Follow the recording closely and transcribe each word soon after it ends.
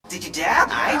Did you dab?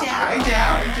 I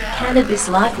dab.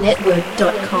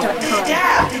 CannabisLifeNetwork.com. Did you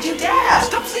dab? Did you dab?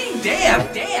 Stop saying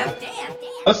dab.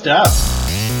 Let's dab.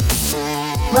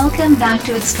 Welcome back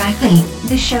to Extractly,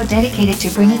 the show dedicated to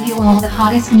bringing you all the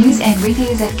hottest news and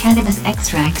reviews of cannabis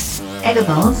extracts,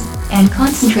 edibles, and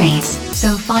concentrates.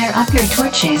 So fire up your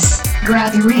torches,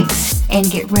 grab your rigs,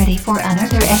 and get ready for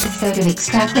another episode of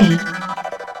Extractly.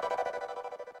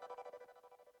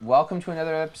 Welcome to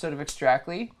another episode of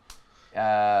Extractly.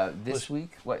 This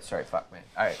week, what? Sorry, fuck, man.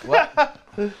 All right,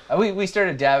 what? we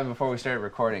started dabbing before we started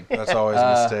recording. That's always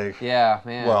a mistake. Yeah,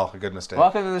 man. Well, a good mistake.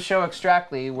 Welcome to the show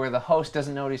Extractly, where the host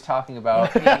doesn't know what he's talking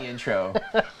about in the intro.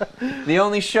 The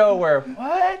only show where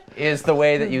what is the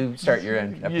way that you start your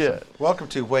episode. Yeah. Welcome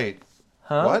to Wait.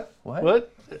 Huh? What?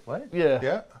 What? Yeah.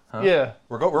 Yeah. Huh? Yeah.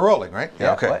 We're rolling, right?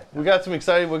 Yeah, Okay. what? We got some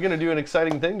exciting. We're gonna do an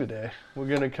exciting thing today. We're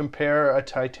gonna compare a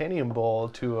titanium bowl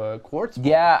to a quartz bowl.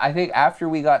 Yeah, I think after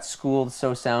we got schooled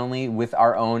so soundly with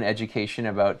our own education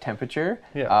about temperature,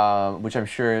 which I'm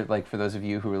sure, like, for those of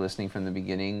you who were listening from the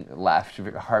beginning, laughed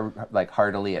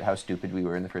heartily at how stupid we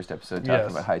were in the first episode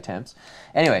talking about high temps.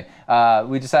 Anyway,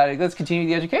 we decided let's continue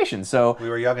the education. So We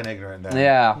were young and ignorant then.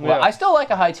 yeah, well, Yeah. I still like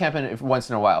a high temp once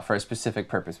in a while for a specific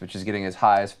purpose, which is getting as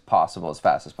high as possible, as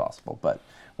fast as possible. But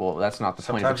well, that's not the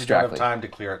point of Sometimes you don't have Extractly. time to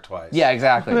clear it twice. Yeah,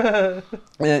 exactly.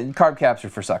 Carb caps are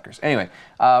for suckers. Anyway,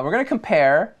 we're going to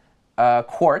compare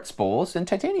quartz bowls and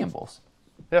titanium bowls,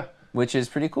 Yeah. which is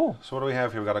pretty cool. So what do we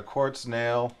have here? We got a quartz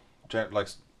nail, like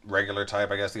regular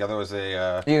type, I guess. The other was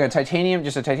a... You got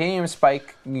just a titanium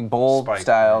spike bowl Spike,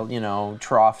 style, right.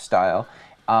 trough style,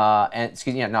 and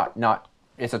excuse me, not.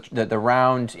 It's the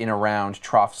round in a round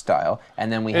trough style,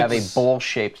 and then we have a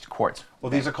bowl-shaped quartz. Well,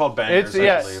 these are called bangers, I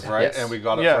yes. believe, right? Yes. And we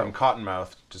got it Yeah. from Cottonmouth,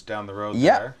 just down the road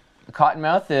Yeah, there.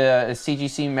 Cottonmouth, a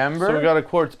CGC member. So we got a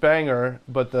quartz banger,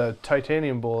 but the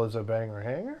titanium bowl is a banger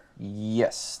hanger,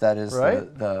 Yes, that is Right?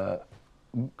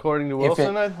 according to If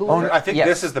Wilson, it- I believe. I think Yes.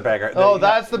 this is the banger. Oh,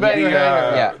 that's the banger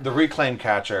hanger. Yeah. The reclaim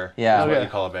catcher Yeah. is what Okay. you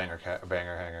call a banger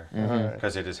hanger.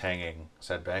 Because it is hanging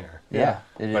said banger. Yeah,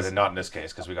 it But is. not in this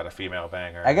case, because we got a female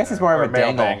banger. I guess it's more or of a male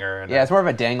dangle. banger. And Yeah, it's more of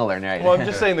a dangler, right? Well, I'm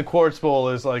just saying the quartz bowl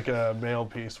is like a male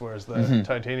piece, whereas the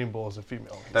titanium bowl is a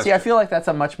female piece. That's See, I true. feel like that's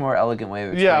a much more elegant way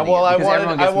of explaining Yeah, well, it, I because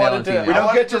everyone wanted, gets I male wanted and to. female. We don't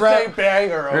I get to say wrap-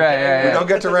 banger. Okay? Right, yeah, We yeah. don't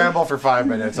get to ramble for 5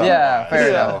 minutes. Yeah, otherwise,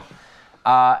 fair Yeah. enough.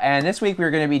 And this week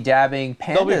we're going to be dabbing pandas.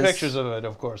 There'll be pictures of it,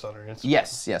 of course, on our Instagram.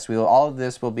 Yes. We will. All of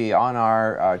this will be on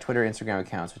our Twitter, Instagram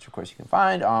accounts, which of course you can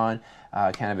find on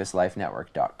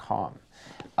CannabisLifeNetwork.com.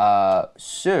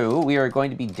 So we are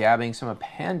going to be dabbing some of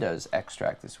Panda's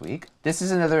extract this week. This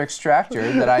is another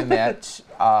extractor that I met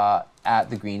at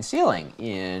the Green Ceiling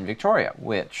in Victoria.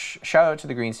 Which shout out to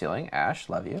the Green Ceiling, Ash,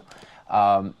 love you.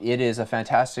 It is a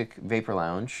fantastic vapor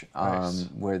lounge Nice.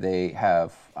 where they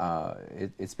have,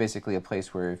 it's basically a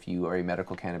place where if you are a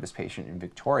medical cannabis patient in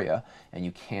Victoria and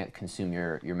you can't consume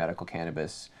your medical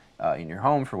cannabis in your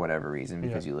home for whatever reason,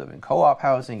 because you live in co-op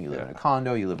housing, you live in a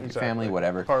condo, you live with your family,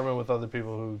 whatever. Apartment with other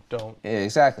people who don't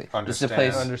Exactly. This is a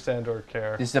place. understand or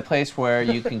care. This is a place where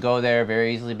you can go there,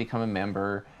 very easily become a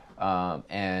member,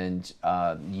 and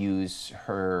use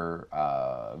her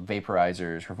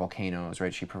vaporizers, her volcanoes,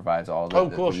 right? She provides all the... Oh,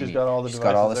 cool. She's got all the She's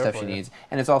got all the devices there stuff she for you. needs.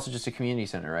 And it's also just a community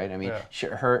center, right? I mean,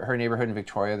 Yeah. her neighborhood in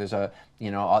Victoria, there's a,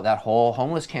 all that whole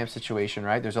homeless camp situation,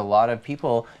 right? There's a lot of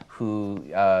people who,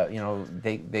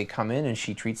 they come in and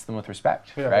she treats them with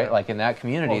respect, Yeah, right? yeah. Like in that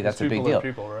community, Well, 'cause that's a big people deal. are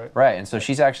people, right? Right, and so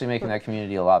she's actually making that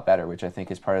community a lot better, which I think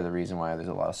is part of the reason why there's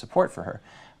a lot of support for her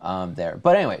there.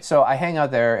 But anyway, so I hang out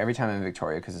there every time I'm in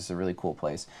Victoria because it's a really cool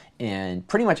place. And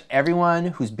pretty much everyone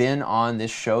who's been on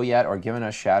this show yet or given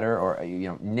us shatter, or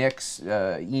Nick's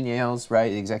E-Nails, right,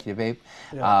 the executive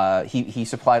vape, he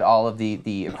supplied all of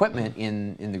the equipment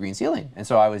in the Green Ceiling. And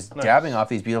so I was dabbing off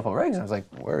these beautiful rigs, and I was like,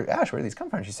 Ash, where do these come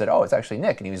from? She said, oh, it's actually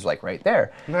Nick. And he was like, right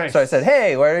there. Nice. So I said,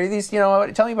 hey, where are these,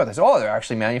 tell me about this. Oh, they're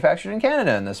actually manufactured in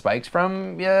Canada, and the spikes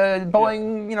from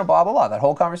Boeing, blah, blah, blah. That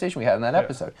whole conversation we had in that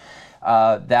episode.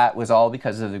 That was all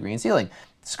because of the Green Ceiling.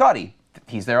 Scotty,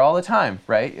 he's there all the time,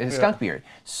 right? Skunk Beard.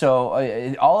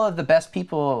 So all of the best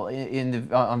people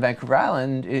on Vancouver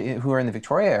Island who are in the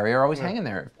Victoria area are always hanging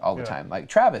there all the time. Like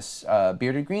Travis,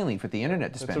 Bearded Greenleaf with the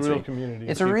internet dispensary. It's a real community.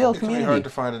 It's of a people. real It's really community. hard to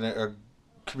find a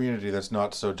community that's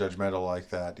not so judgmental like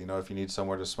that. If you need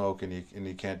somewhere to smoke and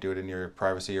you can't do it in your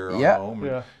privacy or own home,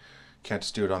 and can't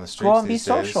just do it on the streets Go and be these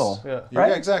days. social. Yeah. Yeah,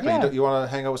 right? exactly. Yeah. You want to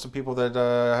hang out with some people that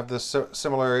have the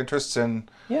similar interests and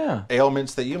Yeah.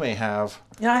 ailments that you may have.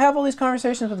 I have all these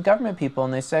conversations with government people,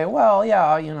 and they say, well,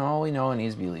 yeah, we know it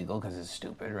needs to be legal because it's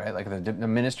stupid, right? Like the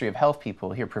Ministry of Health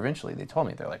people here provincially, they told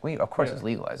me, they're like, of course it's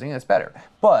legalizing, it's better.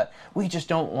 But we just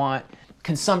don't want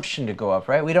consumption to go up,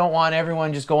 right? We don't want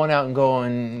everyone just going out and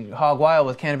going hog wild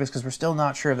with cannabis because we're still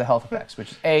not sure of the health effects,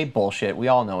 which is bullshit. We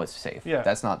all know it's safe. Yeah.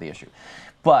 That's not the issue.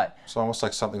 But it's almost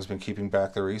like something's been keeping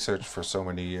back the research for so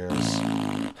many years.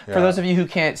 Yeah. For those of you who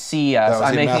can't see us,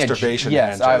 I'm making masturbation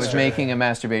hand I was making a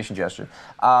masturbation gesture.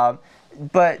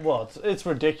 But it's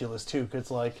ridiculous too,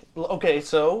 because like, okay,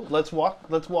 so let's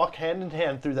walk hand in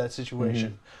hand through that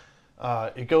situation.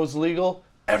 It goes legal.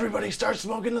 Everybody starts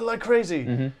smoking it like crazy.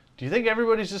 Do you think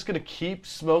everybody's just gonna keep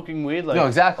smoking weed? Like, no,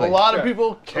 exactly. A lot of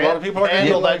people can't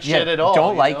handle that shit at all.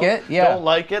 Don't like it. Yeah. Don't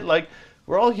like it. Like,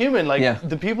 we're all human. Like,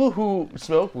 the people who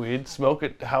smoke weed smoke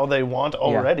it how they want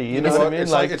already. You know what I mean?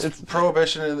 It's like it's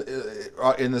prohibition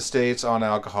in the States on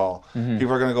alcohol.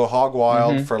 People are going to go hog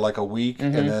wild for like a week,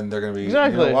 and then they're going to be, you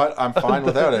know what, I'm fine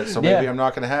without it, so maybe I'm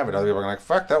not going to have it. Other people are going to like,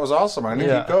 fuck, that was awesome, I'm going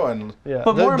to keep going. Yeah.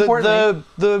 But more importantly...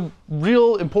 The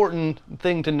real important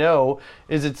thing to know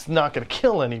is it's not going to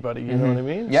kill anybody, you know what I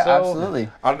mean? Yeah, absolutely.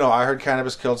 I don't know, I heard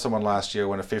cannabis killed someone last year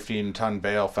when a 15-ton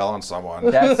bale fell on someone.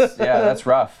 That's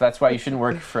rough. That's why you shouldn't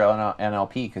work for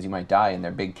NLP, because you might die in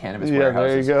their big cannabis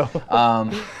warehouses. There you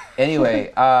go.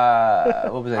 Anyway,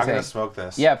 what was I saying? I'm going to smoke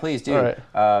this. Yeah, please do.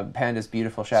 Right. Panda's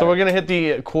beautiful shadow. So we're going to hit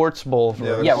the quartz bowl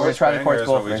first. Yeah, we're going to try the quartz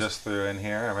bowl first. We just threw in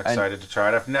here. I'm excited to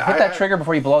try it. Hit that trigger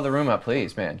before you blow the room up,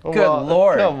 please, man. Good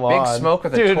Lord. Come on. Big smoke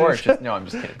with a torch. No, I'm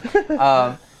just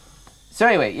kidding. So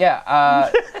anyway,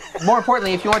 more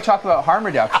importantly, if you want to talk about harm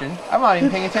reduction, I'm not even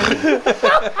paying attention.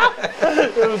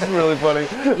 It was really funny.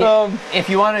 If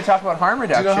you want to talk about harm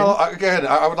reduction... Do you know how, again,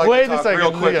 I would like to talk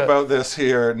real quick about this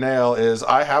here, Nail, is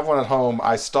I have one at home.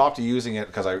 I stopped using it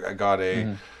because I got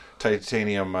a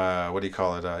titanium,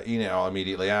 e-nail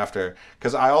immediately after,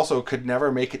 because I also could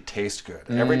never make it taste good.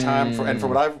 Every time, and from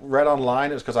what I've read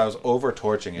online, it was because I was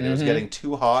over-torching it. It was getting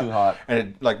too hot. And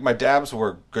it, like, my dabs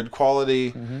were good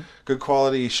quality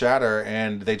shatter,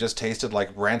 and they just tasted like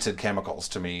rancid chemicals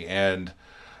to me. And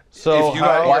so if you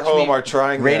at your home are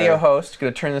trying radio host,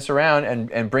 going to turn this around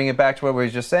and bring it back to what we were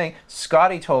just saying.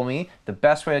 Scotty told me the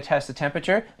best way to test the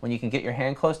temperature, when you can get your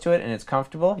hand close to it and it's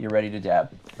comfortable, you're ready to dab.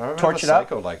 Torch it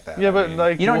up. Like that. Yeah, but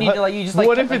like you don't need to like you just like.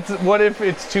 What if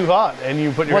it's too hot and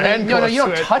you put your hand close to it? No,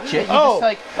 you don't touch it. You just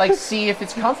like see if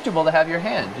it's comfortable to have your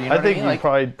hand. You know I think what I mean? You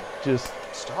probably just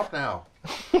stop now.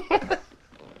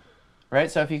 Right.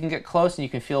 So if you can get close and you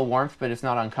can feel warmth, but it's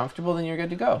not uncomfortable, then you're good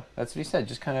to go. That's what he said.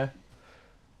 Just kind of.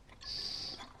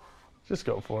 Just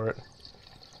go for it.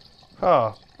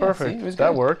 Oh, perfect. Yeah, see,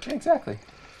 that worked. Yeah, exactly.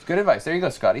 Good advice. There you go,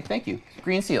 Scotty. Thank you.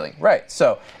 Green ceiling. Right.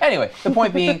 So anyway, the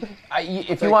point being,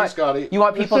 if you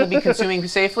want people to be consuming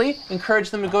safely, encourage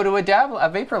them to go to a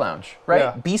vapor lounge. Right.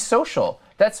 Yeah. Be social.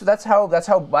 That's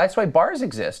why bars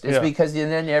exist. It's because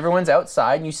then everyone's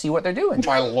outside and you see what they're doing.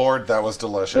 My Lord, that was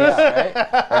delicious.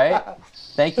 Yeah, right.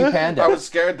 Thank you, Panda. I was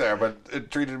scared there, but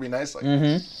it treated me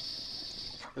nicely.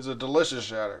 It's a delicious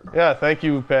shatter. Yeah, thank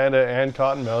you, Panda and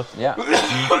Cottonmouth. Yeah,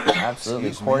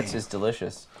 absolutely. Quartz is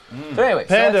delicious. So anyway,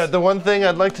 Panda, the one thing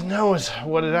I'd like to know is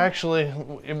what it actually.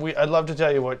 I'd love to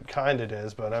tell you what kind it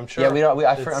is, but I'm sure.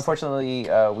 Yeah, unfortunately,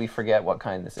 we forget what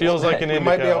kind this feels is. like an indica. We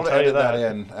might be able to edit that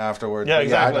in afterwards. Yeah,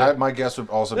 exactly. Yeah, my guess would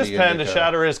also be this Panda indica.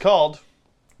 shatter is called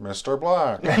Mr.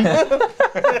 Black.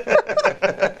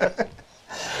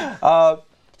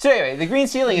 So anyway, the green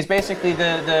ceiling is basically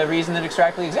the reason that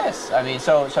Extractly exists. I mean,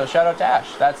 so shout out to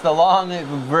Ash. That's the long,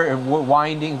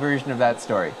 winding version of that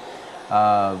story.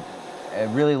 I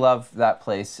really love that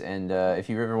place, and if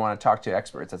you ever want to talk to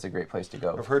experts, that's a great place to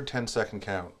go. I've heard 10-second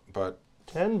count, but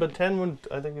 10, but 10 would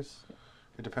I think is.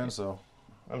 It depends though.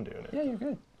 I'm doing it. Yeah, you're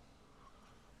good.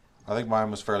 I think mine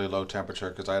was fairly low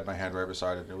temperature because I had my hand right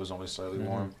beside it. It was only slightly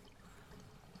warm.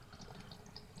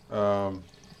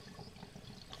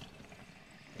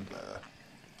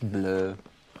 Bleh.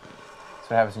 That's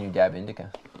what happens when you dab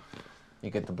indica. You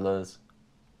get the blurs.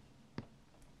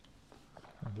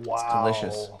 Wow. It's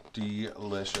delicious.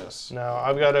 Delicious. Now,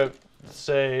 I've got to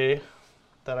say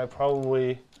that I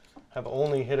probably have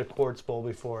only hit a quartz bowl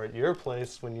before at your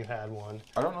place when you had one.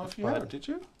 I don't know if you have. Did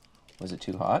you? Was it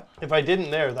too hot? If I didn't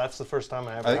there, that's the first time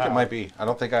I ever I think had. it might be. I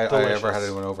don't think I ever had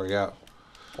anyone over. Yeah.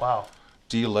 Wow.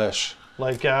 Delish.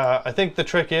 Like, I think the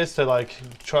trick is to, like,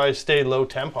 try to stay low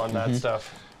temp on that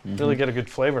stuff. Really get a good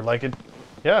flavor. Like, it,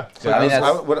 yeah. So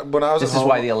when I was this at home, is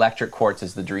why the electric quartz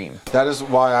is the dream. That is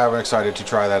why I'm excited to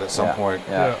try that at some point.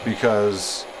 Yeah.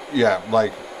 Because,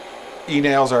 like,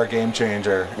 e-nails are a game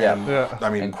changer. Yeah. And,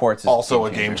 I mean, and quartz is also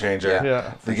a game changer.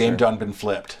 Yeah. The game done been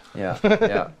flipped. Yeah.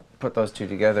 Yeah. Put those two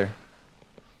together.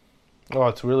 Oh,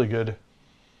 it's really good.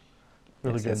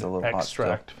 Really It's good a little hot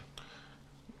extract.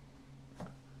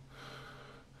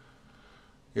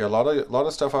 Yeah, a lot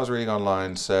of stuff I was reading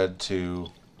online said to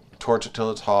torch it till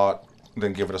it's hot,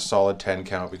 then give it a solid 10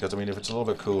 count, because I mean, if it's a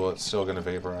little bit cool, it's still going to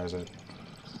vaporize it.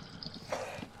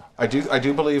 I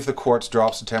do believe the quartz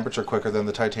drops in temperature quicker than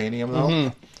the titanium, though.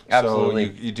 Mm-hmm. Absolutely.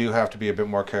 So you do have to be a bit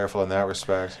more careful in that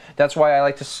respect. That's why I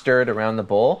like to stir it around the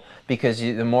bowl, because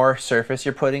the more surface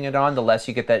you're putting it on, the less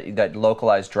you get that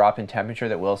localized drop in temperature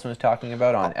that Wilson was talking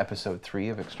about on episode 3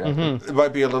 of Extracted. It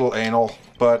might be a little anal,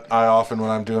 but I often, when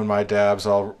I'm doing my dabs,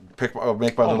 I'll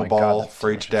make my little ball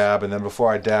for each dab, and then before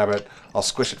I dab it, I'll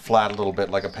squish it flat a little bit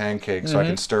like a pancake, so I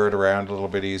can stir it around a little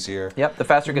bit easier. Yep, the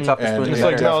faster it gets off the spoon, the It's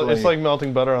better. like it's like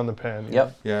melting butter on the pan.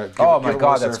 Yep. Yeah. Oh my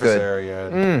God, that's good.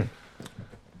 Area.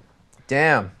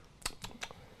 Damn.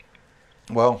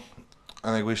 Well,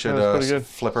 I think we should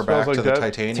flip her Smells back like to the that.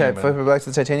 titanium. Flip it back to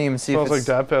the titanium and see Smells if like it's...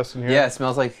 dab pest in here. Yeah, it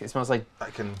smells like I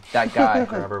can that guy.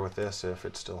 grab her with this if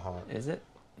it's still hot. Is it?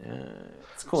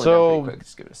 It's cooling So- down pretty quick.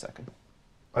 Just give it a second.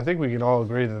 I think we can all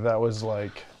agree that was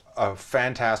like, A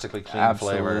fantastically clean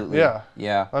flavor. Absolutely. yeah.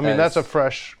 Yeah. I mean, that's a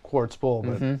fresh quartz bowl,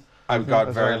 but I've got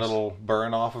That's very nice. little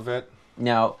burn off of it.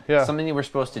 Now, Yeah. something that we're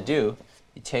supposed to do,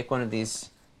 you take one of these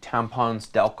tampons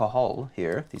d'alcohol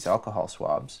here, these alcohol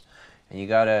swabs, and you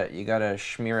gotta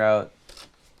smear out.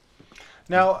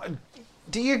 Now,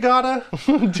 do you gotta?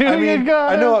 you gotta?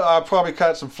 I know I'll probably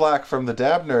cut some flack from the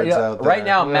dab nerds out there. Right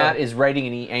now, Matt is writing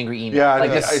an angry email. Yeah,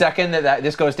 like the second that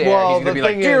this goes to air, Well, he's gonna the be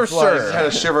like, thing "Dear is, like, He had sir."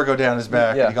 a shiver go down his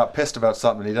back, Yeah. and he got pissed about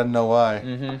something. He doesn't know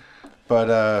why.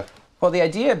 But Well, the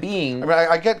idea being, I mean,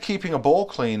 I get keeping a bowl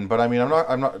clean, but I mean,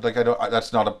 I'm not like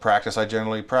that's not a practice I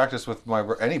generally practice with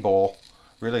any bowl.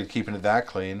 Really, keeping it that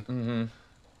clean.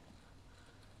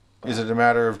 Is it a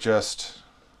matter of just?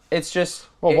 it's just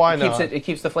Well, why keeps not? it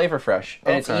keeps the flavor fresh,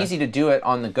 and it's Okay. easy to do it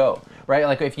on the go, right?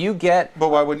 Like if you get, But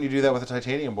why wouldn't you do that with a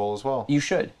titanium bowl as well? you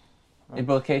should, in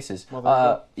both cases. Well, there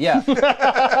you go.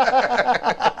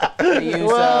 Yeah. They use,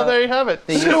 well, there you have it.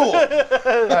 they use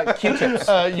Q-tips. You Q-tips,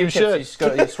 should. You just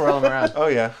you swirl them around. Oh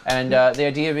yeah. And the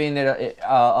idea being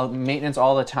that maintenance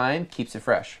all the time keeps it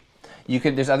fresh.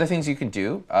 There's other things you can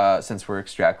do, since we're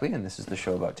Extractly, and this is the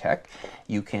show about tech.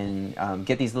 You can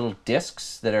get these little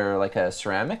discs that are like a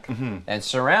ceramic. And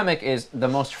ceramic is the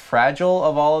most fragile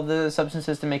of all of the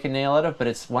substances to make a nail out of, but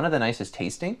it's one of the nicest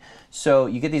tasting. So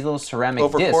you get these little ceramic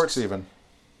Over discs. quartz even.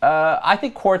 I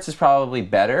think quartz is probably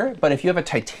better, but if you have a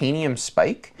titanium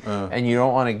spike and you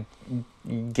don't want to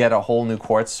get a whole new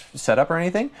quartz setup or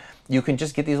anything, you can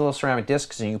just get these little ceramic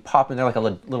discs and you pop them. They're like a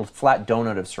little flat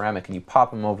donut of ceramic, and you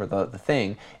pop them over the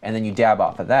thing, and then you dab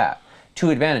off of that. 2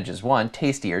 advantages: 1,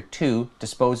 tastier; 2,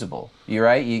 disposable. You're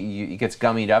right. It gets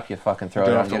gummied up. You fucking throw You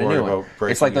it don't out have and to get a new worry one. about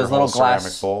breaking It's like your those little whole glass.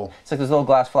 ceramic bowl. It's like those little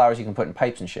glass flowers you can put in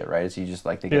pipes and shit, right? So you just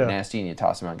like they get Yeah. nasty and you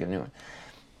toss them out and get a new one.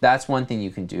 That's one thing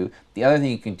you can do. The other thing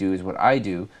you can do is what I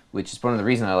do, which is one of the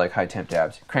reasons I like high temp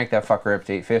dabs. Crank that fucker up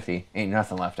to 850, ain't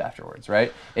nothing left afterwards,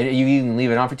 right? You can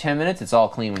leave it on for 10 minutes, it's all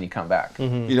clean when you come back.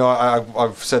 You know,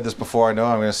 I've said this before. I know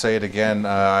I'm going to say it again.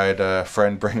 I had a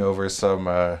friend bring over some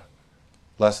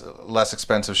less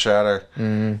expensive shatter,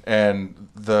 and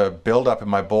the buildup in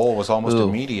my bowl was almost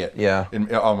immediate. Yeah.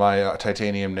 On my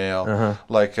titanium nail,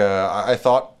 like I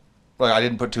thought. Like I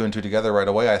didn't put 2 and 2 together right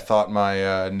away. I thought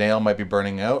my nail might be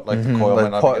burning out, like the coil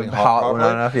might not be getting hot properly,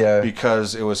 not enough, yeah.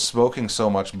 because it was smoking so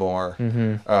much more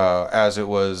as it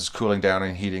was cooling down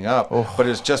and heating up. But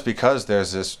it's just because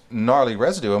there's this gnarly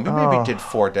residue, and we maybe did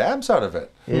 4 dabs out of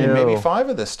it, I mean, maybe 5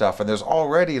 of this stuff, and there's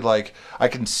already like I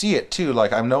can see it too.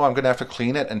 Like I know I'm gonna have to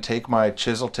clean it and take my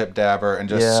chisel tip dabber and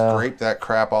just scrape that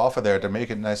crap off of there to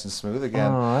make it nice and smooth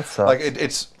again. Oh, that sucks.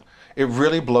 Like it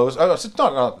really blows. Oh, it's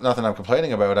not nothing I'm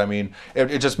complaining about. I mean,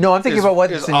 it just No, I'm thinking about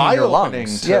what's is in your eye-opening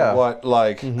lungs. to Yeah. what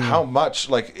how much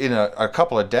like in a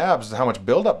couple of dabs how much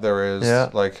buildup there is. Yeah.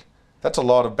 Like that's a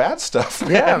lot of bad stuff.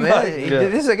 Man. Yeah, man. Like,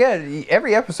 This is again,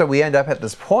 every episode we end up at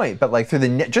this point, but like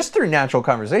just through natural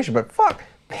conversation. But fuck,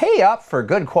 pay up for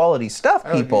good quality stuff,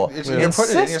 people. You're putting it in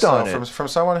Insist yourself. on it. From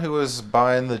someone who was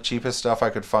buying the cheapest stuff I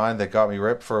could find that got me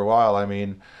ripped for a while. I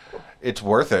mean, it's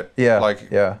worth it. Yeah, Like,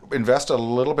 yeah. invest a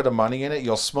little bit of money in it.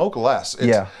 You'll smoke less.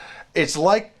 Yeah. It's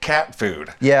like cat food.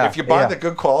 Yeah, If you buy yeah. the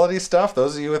good quality stuff,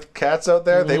 those of you with cats out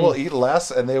there, they will eat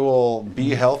less and they will be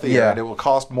healthier. Yeah. And it will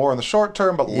cost more in the short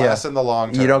term, but less in the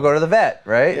long term. You don't go to the vet,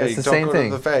 right? Yeah, it's you the don't same go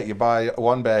thing. to the vet. You buy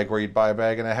 1 bag where you'd buy a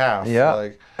bag and a half. Yeah,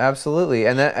 Like, absolutely.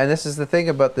 And this is the thing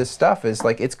about this stuff is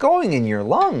like it's going in your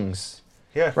lungs.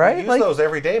 yeah, Right? use Like- those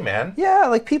every day, man. Yeah,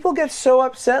 like people get so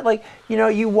upset. Like, you know,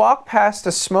 you walk past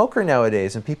a smoker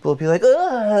nowadays and people will be like,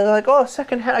 ugh, like, oh,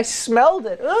 secondhand, I smelled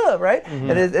it, ugh, right?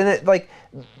 And it like,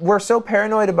 we're so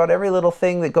paranoid about every little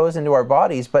thing that goes into our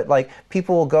bodies, but like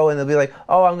people will go and they'll be like,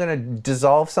 oh, I'm going to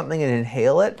dissolve something and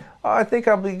inhale it. Oh, I think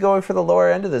I'll be going for the lower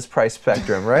end of this price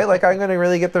spectrum, right? Like I'm going to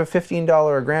really get the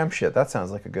 $15 a gram shit. That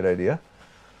sounds like a good idea.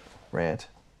 Rant.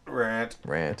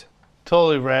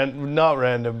 Totally not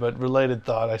random, but related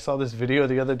thought. I saw this video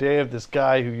the other day of this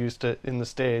guy who used to, in the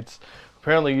States,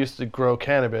 apparently used to grow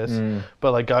cannabis,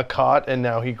 but like got caught and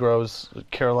now he grows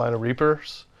Carolina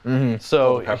Reapers.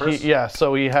 So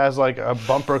so he has like a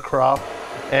bumper crop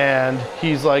and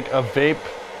he's like a vape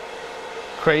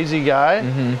crazy guy.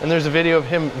 And there's a video of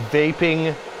him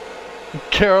vaping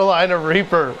Carolina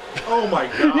Reaper. Oh my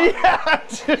god. Yeah,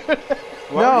 dude.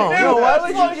 No, why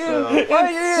would you do? Why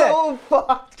would you do so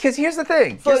fucked. Because here's the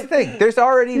thing. There's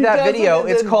already that video.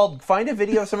 It's called "Find a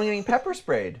Video of Someone Getting Pepper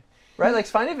Sprayed." Right? Like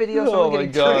find a video of someone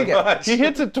getting triggered. He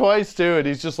hits it twice too, and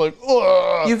he's just like,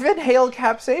 ugh. You've inhaled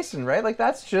capsaicin, right? Like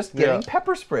that's just getting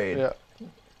pepper sprayed. Yeah.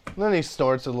 And then he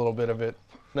snorts a little bit of it.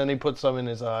 Then he puts some in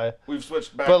his eye. We've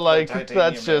switched back. But to like the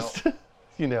that's just,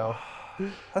 you know.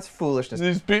 That's foolishness.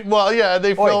 These well, yeah,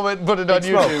 they film it and put it on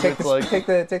YouTube. Take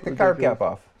the carb cap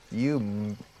off.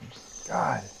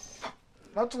 God.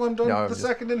 Not till I'm done with the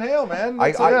second inhale, man.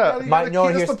 Here's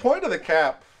the point of the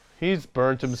cap. He's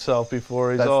burnt himself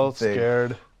before. He's all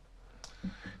scared.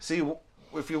 See,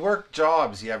 if you work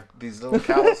jobs, you have these little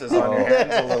calluses on your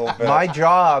hands a little bit. My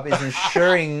job is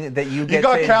ensuring that you get you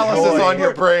got calluses on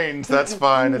your brains. That's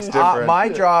fine. It's different. My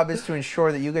job is to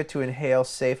ensure that you get to inhale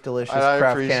safe, delicious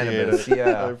craft cannabis. It.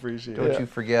 Yeah, I appreciate it. Don't you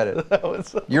forget it.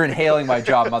 You're inhaling my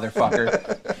job,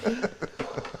 motherfucker.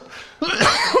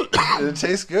 It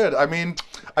tastes good. I mean,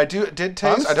 it did taste.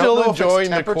 I'm I don't still know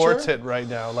enjoying if it's the quartz hit right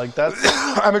now. Like that's.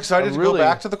 I'm excited to go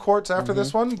back to the quartz after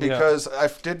this one because I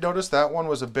did notice that one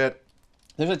was a bit.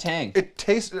 There's a tang. It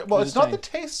tastes well. It's not the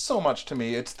taste so much to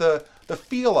me. It's the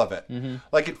feel of it.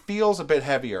 Like it feels a bit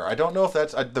heavier. I don't know if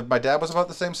that's. My dad was about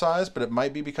the same size, but it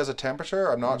might be because of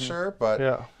temperature. I'm not sure,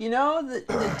 but you know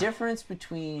the difference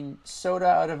between soda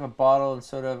out of a bottle and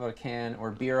soda out of a can,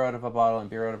 or beer out of a bottle and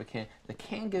beer out of a can. The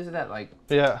can gives it that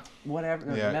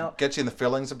whatever. Yeah, gets you in the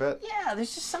fillings a bit. Yeah,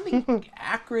 there's just something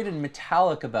acrid and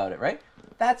metallic about it, right?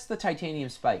 That's the titanium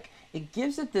spike. It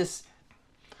gives it this.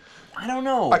 I don't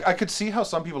know. I could see how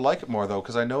some people like it more though,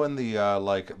 because I know in the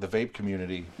like the vape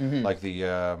community, like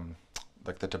the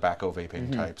tobacco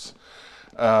vaping types,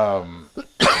 some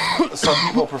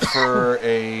people prefer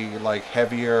a like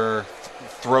heavier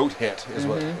throat hit is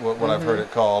what I've heard it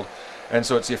called, and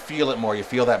so it's you feel it more, you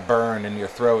feel that burn in your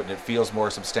throat, and it feels more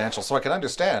substantial. So I can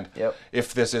understand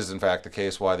if this is in fact the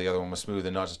case why the other one was smooth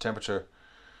and not just temperature,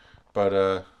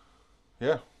 but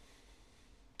yeah.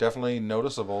 Definitely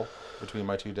noticeable between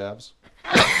my two dabs.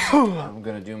 I'm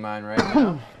gonna do mine right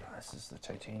now. This is the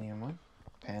titanium one.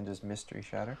 Panda's Mystery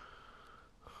Shatter.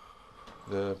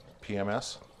 The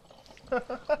PMS. I'm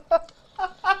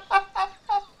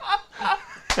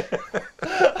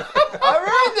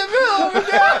right in the middle of it.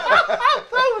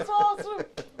 That was awesome.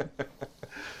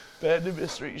 Panda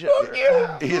Mystery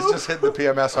Shatter. He's just hitting the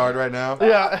PMS hard right now.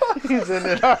 Yeah, he's in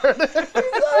it hard.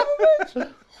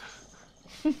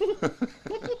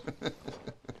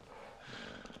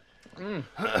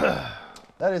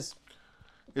 That is.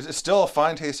 It's still a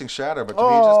fine tasting shatter, but to me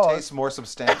it just tastes more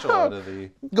substantial out of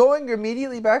the. Going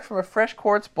immediately back from a fresh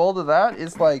quartz bowl to that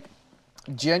is like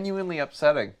genuinely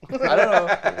upsetting. I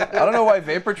don't know why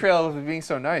Vapor Trail was being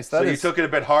so nice. So you took it a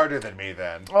bit harder than me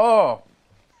then. Oh,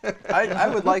 I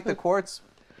would like the quartz.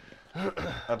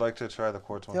 I'd like to try the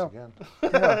quartz once again.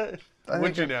 Yeah.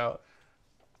 Would you now?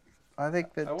 I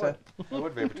think that I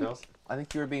would Vapor Trails. I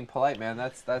think you were being polite, man.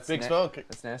 That's big smoke.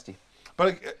 That's nasty.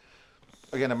 But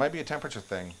again, it might be a temperature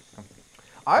thing.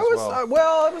 I was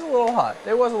well, it was a little hot.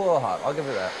 It was a little hot. I'll give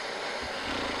it that.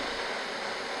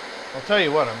 I'll tell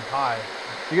you what, I'm high.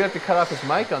 You're gonna have to cut off his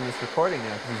mic on this recording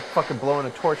now because he's fucking blowing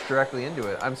a torch directly into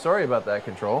it. I'm sorry about that,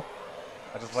 Control.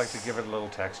 I just like to give it a little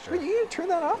texture. Wait, you gonna turn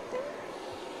that off?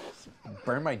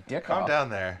 Burn my dick Calm off. down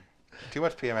there. Too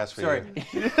much PMS for Sorry.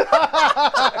 you.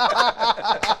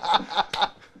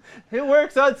 It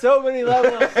works on so many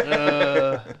levels.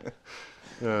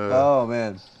 Oh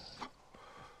man.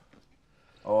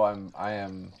 Oh,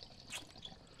 I'm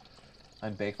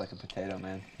baked like a potato,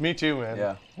 man. Me too, man.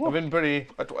 Yeah. I've been pretty.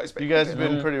 You guys have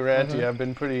been pretty ranty. I've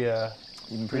been pretty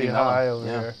high over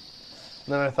here.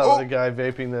 And then I thought of the guy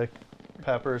vaping the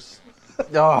peppers.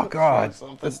 Oh god,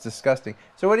 that's disgusting.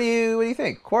 So what do you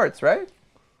think? Quartz, right?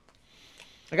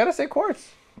 I gotta say quartz.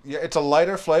 Yeah, it's a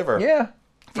lighter flavor. Yeah.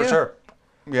 For sure.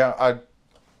 Yeah,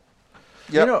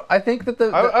 You know, I think that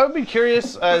I would be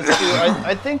curious as to.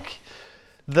 I think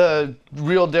the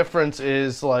real difference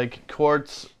is like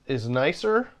quartz is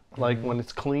nicer like when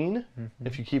it's clean,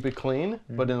 if you keep it clean.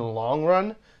 But in the long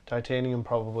run, titanium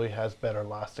probably has better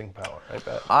lasting power. I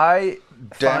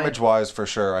bet. Damage-wise, for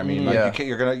sure. I mean, like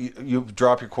you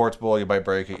drop your quartz bowl, you might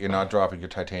break it. You're not dropping your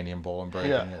titanium bowl and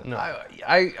breaking it. No.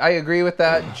 I agree with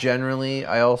that generally.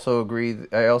 I also agree.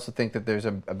 I also think that there's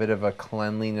a bit of a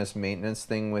cleanliness maintenance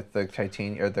thing with the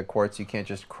titanium or the quartz. You can't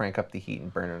just crank up the heat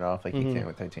and burn it off like you can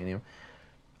with titanium.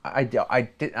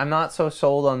 I'm not so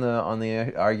sold on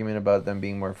the argument about them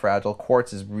being more fragile.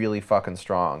 Quartz is really fucking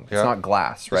strong. It's not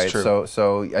glass, right? It's true.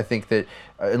 So I think that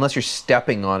unless you're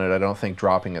stepping on it, I don't think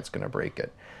dropping it's going to break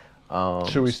it.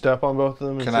 Should we step on both of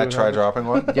them? Can I try dropping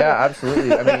one? Yeah,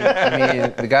 absolutely. I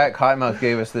mean, the guy at Cottonmouth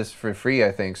gave us this for free,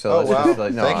 I think. So wow!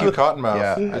 Just Thank you,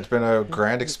 Cottonmouth. Yeah. It's been a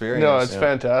grand experience. No, it's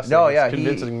fantastic. No, yeah, it's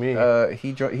convincing me.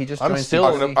 He just I'm joined. still.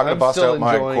 I'm gonna bust out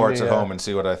my quartz the, at home and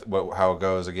see how it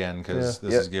goes again, because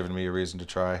this has given me a reason to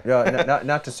try. Yeah,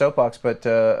 not to soapbox, but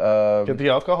get the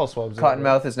alcohol swabs.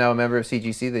 Cottonmouth is now a member of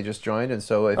CGC. They just joined, and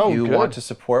so if you want to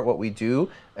support what we do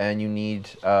and you need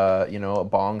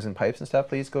bongs and pipes and stuff,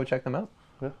 please go check them out.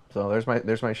 Yeah. So there's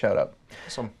my shout out.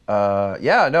 Awesome.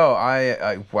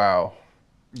 I wow.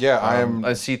 Yeah, I am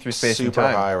a see-through space super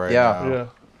and time. high right now. Yeah.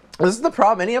 This is the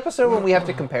problem. Any episode when we have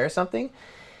to compare something,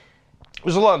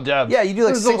 there's a lot of dabs. Yeah, you do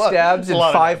like 6 dabs in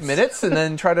 5 minutes and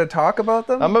then try to talk about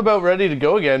them. I'm about ready to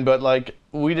go again, but like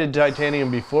we did titanium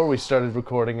before we started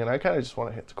recording, and I kind of just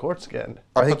want to hit the quartz again.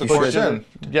 I think you should.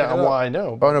 Yeah, well, I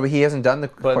know. Oh no, but he hasn't done the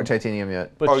titanium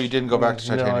yet. Oh, you didn't go back to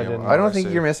titanium? No, I didn't. I don't think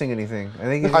you're missing anything.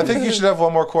 I think you should have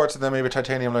one more quartz and then maybe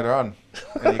titanium later on.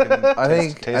 And you can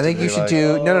I think you should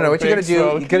do no. What you gotta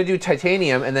do? You gotta do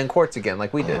titanium and then quartz again,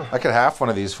 like we did. I could half one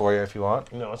of these for you if you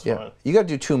want. No, it's fine. You gotta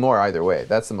do 2 more either way.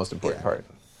 That's the most important part.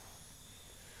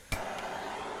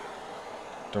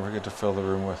 Don't forget to fill the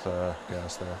room with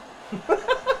gas there.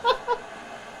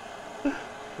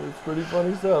 It's pretty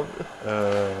funny stuff.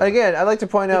 Again, I'd like to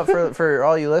point out for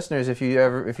all you listeners, if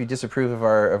you disapprove of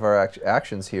our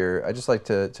actions here, I'd just like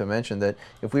to mention that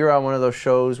if we were on one of those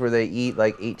shows where they eat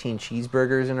like 18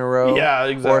 cheeseburgers in a row, yeah,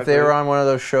 exactly. Or if they were on one of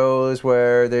those shows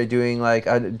where they're doing like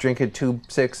drink a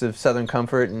 2-6 of Southern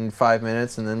Comfort in 5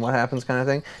 minutes and then what happens kind of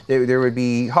thing, there would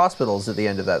be hospitals at the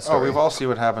end of that story. Oh, we've all seen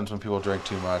what happens when people drink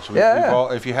too much.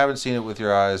 If you haven't seen it with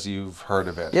your eyes, you've heard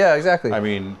of it. Yeah, exactly. I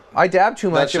mean, I dab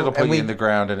too much. That shit'll put you in the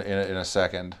ground in a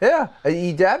second. Yeah,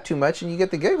 you dab too much and you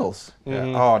get the giggles. Yeah.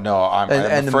 Oh no, I'm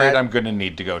afraid I'm going to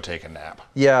need to go take a nap.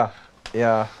 Yeah,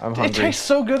 I'm hungry. It tastes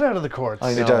so good out of the quartz.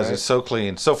 It does. Right? It's so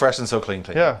clean, so fresh and so clean.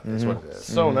 Yeah, that's what it is.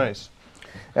 So nice.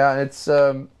 Yeah, it's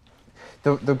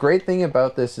the great thing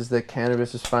about this is that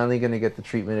cannabis is finally going to get the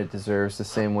treatment it deserves, the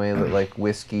same way that like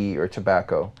whiskey or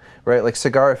tobacco, right? Like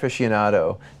Cigar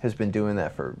Aficionado has been doing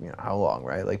that for how long,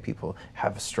 right? Like people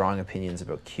have strong opinions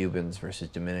about Cubans versus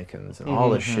Dominicans and all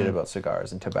this shit about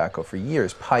cigars and tobacco for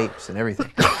years, pipes and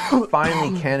everything.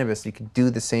 Finally, cannabis, you can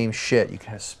do the same shit. You can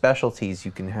have specialties.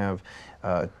 You can have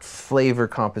flavor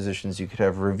compositions. You could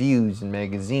have reviews and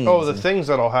magazines. Oh, the things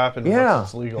that'll happen once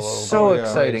it's legal. So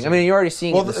exciting. I mean, you're already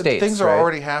seeing it in the States. Things are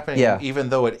already happening, even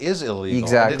though it is illegal.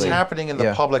 Exactly. And it's happening in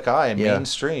the public eye and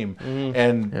mainstream.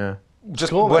 And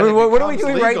just what are we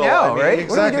doing right now, right?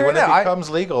 Exactly. When it becomes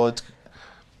legal, it's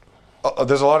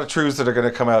there's a lot of truths that are going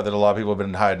to come out that a lot of people have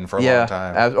been hiding for a long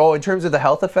time. In terms of the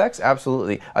health effects,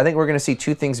 absolutely. I think we're going to see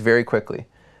 2 things very quickly.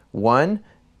 One,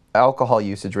 alcohol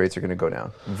usage rates are going to go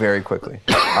down very quickly.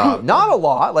 Not a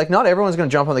lot, like not everyone's going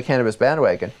to jump on the cannabis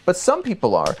bandwagon, but some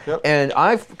people are. Yep. And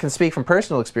I can speak from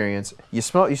personal experience. You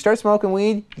start smoking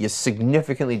weed, you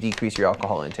significantly decrease your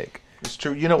alcohol intake. It's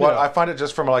true. You know what? I find it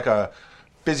just from like a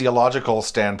physiological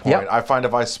standpoint. I find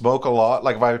if I smoke a lot,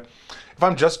 like if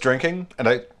I'm just drinking and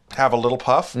I have a little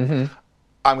puff, I'm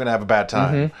going to have a bad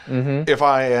time. If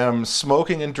I am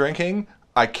smoking and drinking,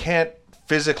 I can't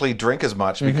physically drink as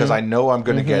much because I know I'm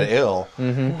going to get ill,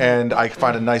 and I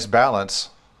find a nice balance.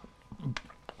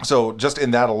 So just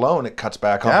in that alone, it cuts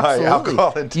back on my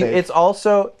alcohol intake. It's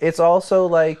also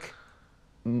like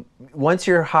once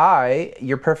you're high,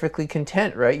 you're perfectly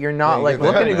content, right? You're not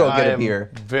looking to go get a beer.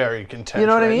 Very content. You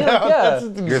know what I mean?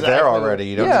 Exactly you're there already.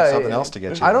 You don't need something else to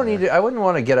get you. I wouldn't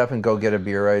want to get up and go get a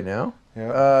beer right now.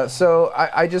 Yeah. So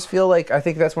I just feel like I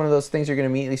think that's one of those things you're going to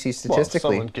immediately see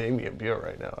statistically. Well, if someone gave me a beer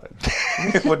right now,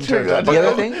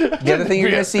 the other thing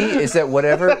you're going to see is that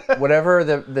whatever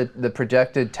the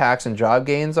projected tax and job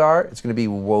gains are, it's going to be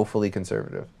woefully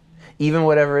conservative. Even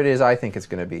whatever it is, I think it's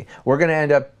going to be. We're going to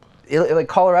end up like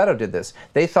Colorado did this.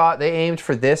 They thought they aimed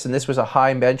for this, and this was a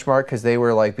high benchmark because they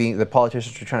were like the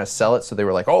politicians were trying to sell it, so they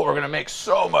were like, "Oh, we're going to make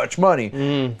so much money."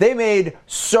 They made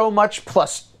so much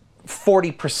plus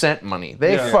 40% money.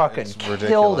 They fucking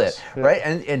killed it, right?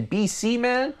 And BC,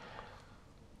 man,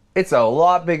 it's a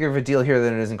lot bigger of a deal here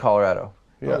than it is in Colorado.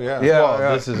 Yeah. Oh, yeah.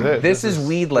 Well, this is it. This is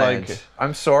weedland. Like,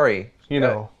 I'm sorry.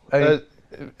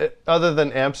 Other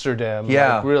than Amsterdam,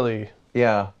 like, really,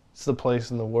 it's the place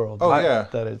in the world.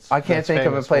 That it's. I can't think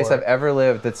of a place I've ever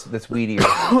lived that's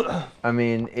weedier. I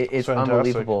mean, it's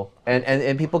unbelievable,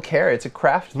 and people care. It's a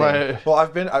craft thing. Well,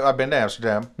 I've been to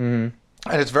Amsterdam. Mm-hmm.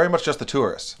 And it's very much just the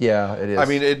tourists. Yeah, it is. I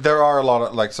mean, there are a lot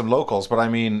of, like, some locals, but I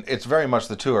mean, it's very much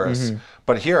the tourists. Mm-hmm.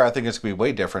 But here, I think it's going to be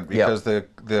way different because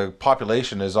the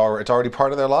population is already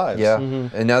part of their lives. Yeah,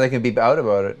 and now they can be out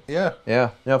about it.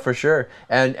 Yeah. No, for sure.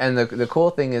 And the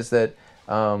cool thing is that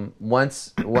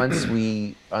once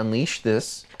we unleash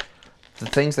this, the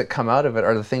things that come out of it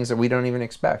are the things that we don't even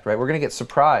expect, right? We're going to get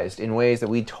surprised in ways that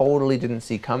we totally didn't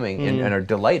see coming and are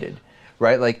delighted.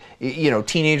 Right, like, you know,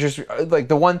 teenagers. Like,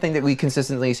 the one thing that we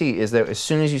consistently see is that as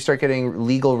soon as you start getting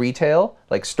legal retail,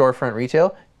 like storefront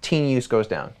retail, teen use goes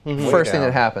down. First thing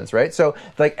that happens, right? So,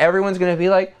 like, everyone's going to be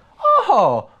like,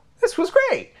 "Oh, this was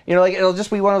great." You know, like, it'll just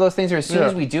be one of those things where as soon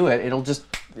as we do it, it'll just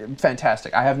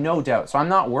fantastic. I have no doubt. So I'm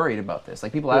not worried about this.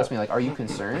 Like, people ask me, like, "Are you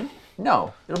concerned?"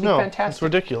 No, it'll be fantastic. It's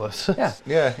ridiculous.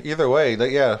 Yeah. Either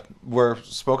way, we're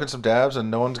smoking some dabs and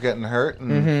no one's getting hurt,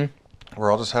 and we're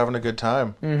all just having a good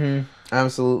time. Mm-hmm.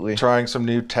 Absolutely. Trying some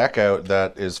new tech out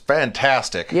that is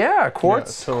fantastic. Yeah,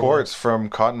 Quartz. Quartz from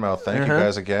Cottonmouth. Thank you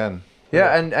guys again.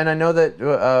 Yeah, and I know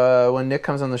that when Nick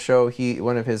comes on the show,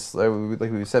 one of his,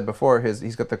 like we said before,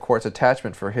 he's got the Quartz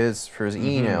attachment for his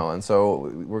e-nail, and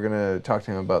so we're gonna talk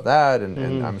to him about that,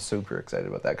 and I'm super excited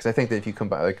about that because I think that if you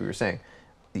combine, like we were saying,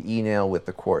 the e-nail with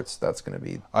the Quartz, that's gonna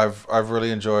be. I've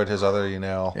really enjoyed his other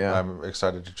e-nail. Yeah. I'm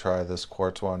excited to try this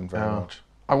Quartz one very much.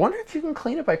 I wonder if you can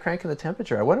clean it by cranking the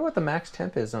temperature. I wonder what the max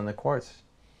temp is on the Quartz.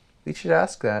 We should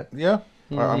ask that. Yeah.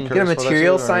 I'm get a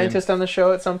materials scientist on the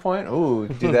show at some point. Ooh, we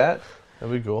could do that.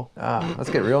 That'd be cool. Let's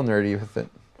get real nerdy with it.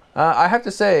 I have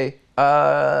to say,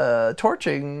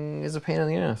 torching is a pain in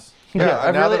the ass. Yeah,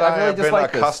 I've been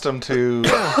accustomed to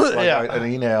an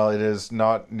e-nail, it is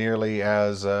not nearly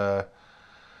as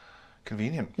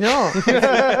convenient. No.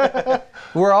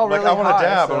 We're all really I want to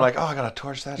dab. So. I'm like, I gotta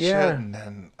torch that shit, and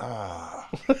then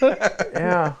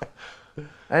yeah.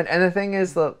 And the thing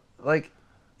is that, like,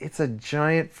 it's a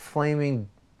giant flaming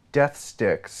death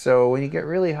stick. So when you get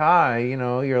really high, you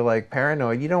know, you're like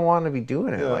paranoid. You don't want to be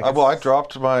doing it. Yeah. Like, I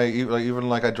dropped my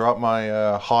I dropped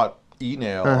my hot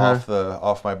e-nail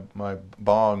off my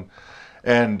bong.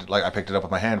 And, like, I picked it up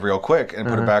with my hand real quick and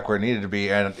put it back where it needed to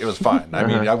be, and it was fine. I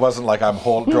mean, I wasn't like I'm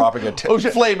dropping a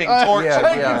flaming torch. I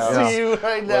can see you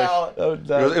right now.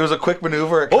 It was a quick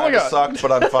maneuver. It kind of sucked,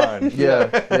 but I'm fine.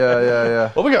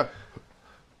 Yeah. Oh my god.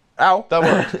 Ow.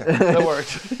 That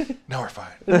worked. Now we're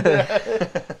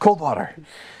fine. Cold water.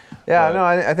 Yeah, no,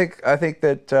 I think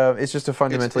that it's just a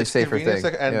fundamentally safer thing.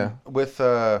 And with,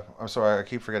 I'm sorry, I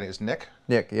keep forgetting, it's Nick?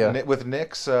 Nick, yeah. With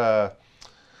Nick's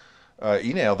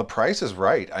e-nail, the price is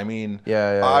right. I mean,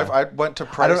 I went to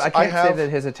price. I can't say that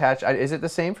his attached. Is it the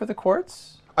same for the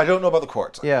Quartz? I don't know about the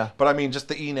Quartz. Yeah. But I mean, just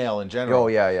the e-nail in general. Oh,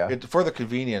 yeah. For the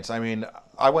convenience. I mean,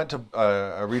 I went to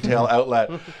a retail outlet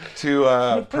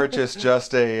to purchase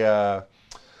just a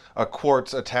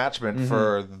Quartz attachment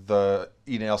for the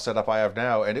e-nail setup I have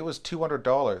now, and it was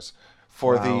 $200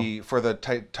 for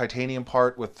the titanium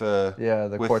part with the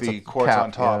quartz cap,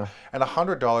 on top, and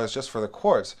 $100 just for the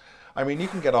Quartz. I mean, you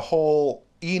can get a whole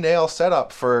e-nail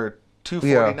setup for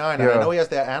 $249, and I know he has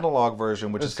the analog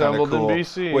version, which is kind of cool,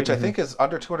 which I think is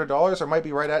under $200, or might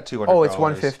be right at $200. Oh, it's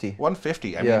 $150.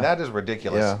 $150. I mean, that is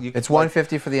ridiculous. Yeah. It's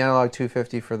 $150 for the analog,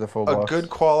 $250 for the full box. A good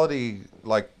quality,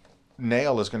 like,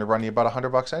 nail is going to run you about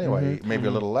 $100 anyway, maybe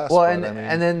a little less. Well, and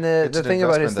then the thing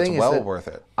about his thing is well worth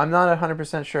it. I'm not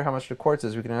 100% sure how much the Quartz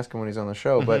is. We can ask him when he's on the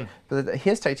show, but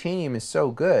his titanium is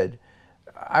so good.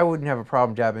 I wouldn't have a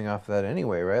problem dabbing off that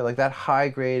anyway, right? Like, that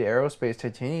high-grade aerospace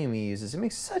titanium he uses, it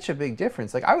makes such a big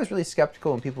difference. Like, I was really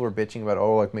skeptical when people were bitching about,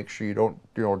 like, make sure you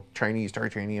don't, Chinese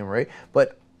titanium, right?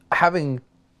 But having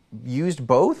used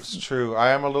both? It's true.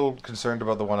 I am a little concerned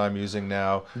about the one I'm using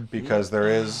now because there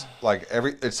is, like,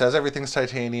 it says everything's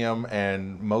titanium,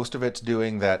 and most of it's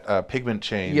doing that pigment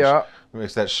change. Yeah.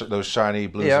 It's those shiny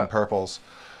blues and purples.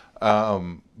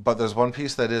 But there's one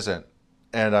piece that isn't.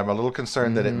 And I'm a little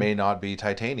concerned that it may not be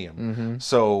titanium.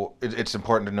 So it's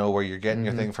important to know where you're getting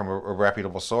your thing from a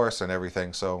reputable source and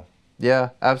everything. So yeah,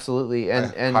 absolutely.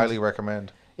 And highly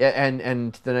recommend. Yeah,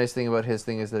 and the nice thing about his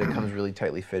thing is that it comes really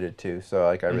tightly fitted too. So,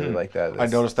 like, I really like that. I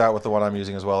noticed that with the one I'm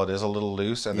using as well. It is a little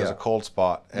loose, and there's a cold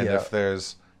spot. And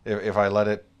if I let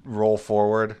it roll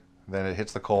forward, then it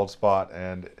hits the cold spot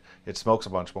and it smokes a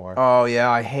bunch more. Oh yeah,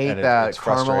 I hate that. It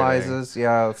caramelizes.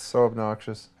 Yeah, it's so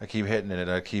obnoxious. I keep hitting it, and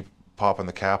I keep popping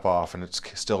the cap off and it's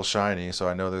still shiny, so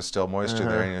I know there's still moisture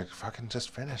there, and you're like, fucking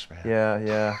just finish, man.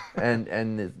 Yeah.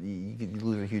 and you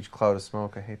lose a huge cloud of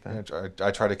smoke. I hate that. I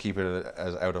try to keep it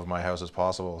as out of my house as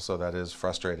possible, so that is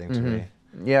frustrating to me.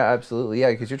 Yeah, absolutely.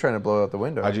 Yeah, because you're trying to blow out the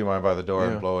window. I do mine by the door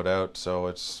and blow it out, so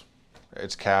it's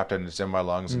capped and it's in my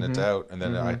lungs and it's out, and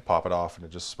then I pop it off and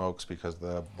it just smokes because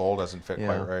the bowl doesn't fit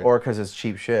quite right. Or because it's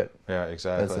cheap shit. Yeah,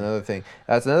 exactly. That's another thing.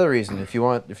 That's another reason. If you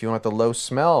want the low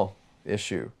smell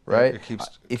issue, right?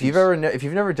 If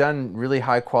you've never done really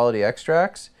high quality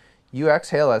extracts, you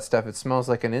exhale that stuff. It smells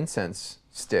like an incense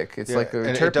stick. It's like a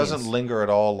terpenes. It doesn't linger at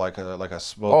all like a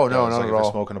smoke. Oh no, does. not like at if all.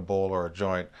 you're smoking a bowl or a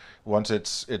joint, once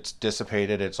it's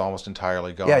dissipated, it's almost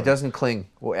entirely gone. Yeah, it doesn't cling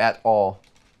at all.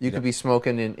 You could be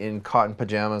smoking in cotton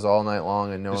pajamas all night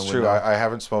long and no one would know. It's true. I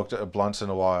haven't smoked blunts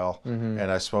in a while,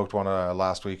 and I smoked one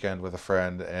last weekend with a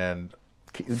friend, and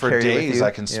for days I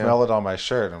can smell it on my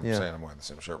shirt. I'm saying I'm wearing the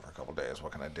same shirt for a couple of days.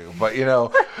 What can I do? But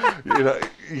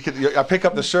I pick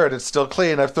up the shirt. It's still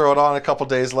clean. I throw it on a couple of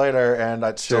days later, and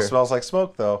it still smells like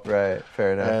smoke, though. Right.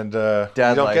 Fair enough. And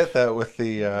you don't get that with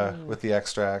the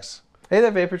extracts. Hey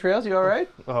there, Vapor Trails. You all right?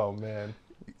 Oh man.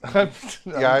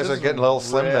 Your eyes are getting a little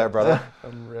slim there, brother.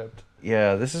 I'm ripped.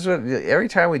 Yeah, this is what every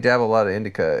time we dab a lot of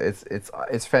indica,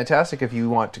 it's fantastic if you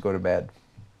want to go to bed.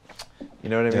 You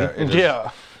know what I mean?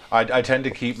 Yeah. I tend to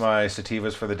keep my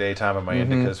sativas for the daytime and my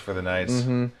indicas for the nights.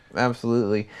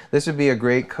 Absolutely. This would be a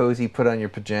great cozy put on your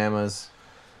pajamas.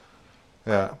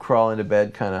 Yeah. Crawl into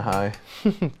bed kind of high.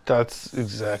 That's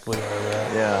exactly where I'm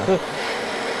at. Yeah.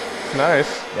 It's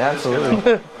nice. Yeah,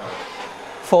 absolutely.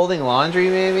 Folding laundry,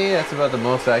 maybe? That's about the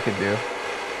most I could do.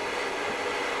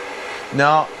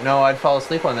 No, I'd fall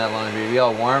asleep on that laundry. It'd be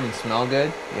all warm and smell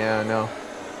good. Yeah, no.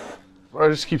 I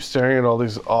just keep staring at all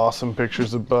these awesome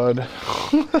pictures of Bud.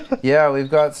 Yeah, we've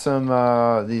got some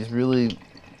these really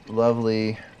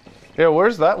lovely. Yeah,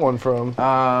 where's that one from?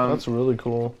 That's really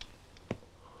cool.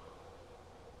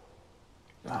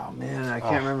 Oh man, I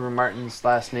can't remember Martin's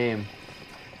last name.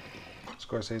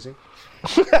 Scorsese?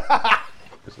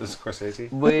 Is this Scorsese?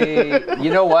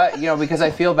 You know what? Because I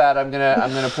feel bad, I'm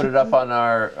gonna put it up on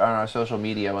our social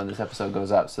media when this episode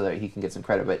goes up, so that he can get some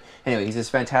credit. But anyway, he's this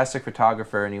fantastic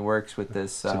photographer, and he works with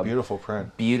this. It's a beautiful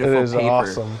print. Beautiful it is paper.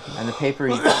 Awesome. And the paper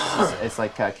it's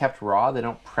like kept raw. They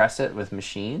don't press it with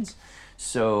machines,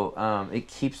 so it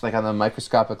keeps like on the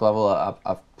microscopic level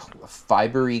a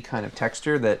fibery kind of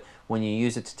texture that when you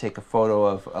use it to take a photo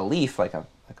of a leaf, like a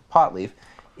pot leaf.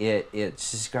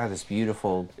 It's just got this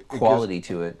beautiful quality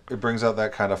to it. It brings out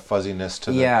that kind of fuzziness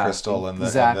to the crystal and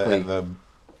the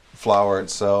flower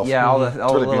itself. Yeah, all the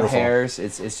really little hairs.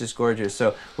 It's just gorgeous.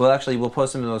 So we'll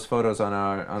post some of those photos on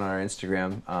our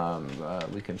Instagram.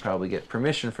 We can probably get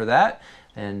permission for that.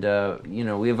 And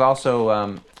we've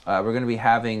also we're going to be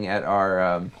having at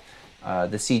our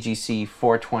the CGC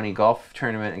 420 golf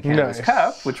tournament and Cannabis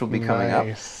Cup, which will be coming up.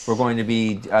 We're going to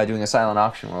be doing a silent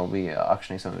auction where we'll be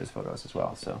auctioning some of his photos as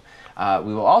well. So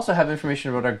we will also have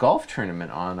information about our golf tournament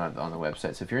on the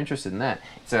website. So if you're interested in that,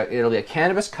 it'll be a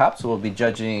Cannabis Cup, so we'll be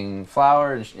judging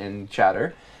flower and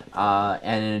chatter.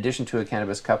 And in addition to a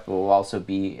Cannabis Cup, it will also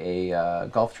be a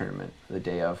golf tournament the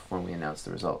day of when we announce the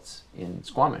results in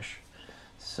Squamish.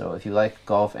 So if you like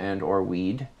golf and or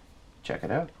weed, check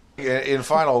it out. In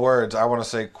final words, I want to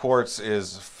say Quartz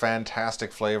is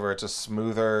fantastic flavor. It's a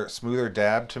smoother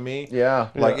dab to me. Yeah.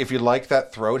 Like if you like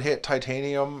that throat hit,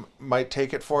 Titanium might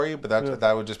take it for you, but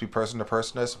that would just be person to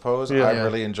person, I suppose. Yeah. I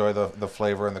really enjoy the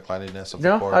flavor and the cleanliness of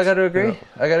the Quartz. I got to agree. Yeah.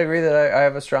 I got to agree that I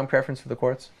have a strong preference for the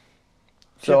Quartz.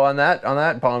 So on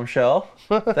that bombshell,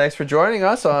 thanks for joining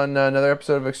us on another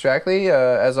episode of Extractly.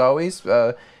 As always,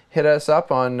 hit us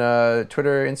up on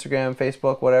Twitter, Instagram,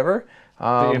 Facebook, whatever.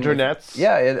 The internets?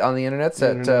 On the internets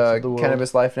at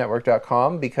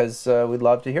cannabislifenetwork.com because we'd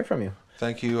love to hear from you.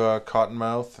 Thank you,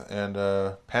 Cottonmouth and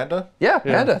Panda. Yeah,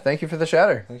 Panda. Thank you for the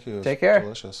shatter. Thank you. Take care.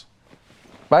 Delicious.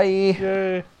 Bye.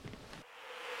 Yay.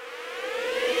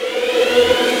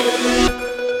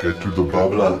 Get to the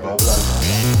bubble.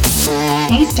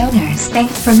 Hey stoners,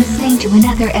 thanks for listening to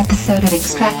another episode of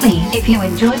Extractly. If you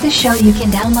enjoyed the show, you can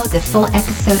download the full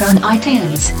episode on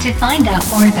iTunes. To find out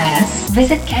more about us,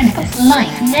 visit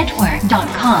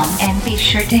cannabislifenetwork.com and be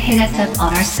sure to hit us up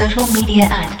on our social media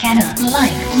at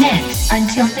CannaLifeNet.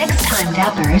 Until next time,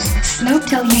 dabbers, smoke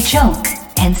till you choke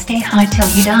and stay high till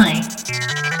you die.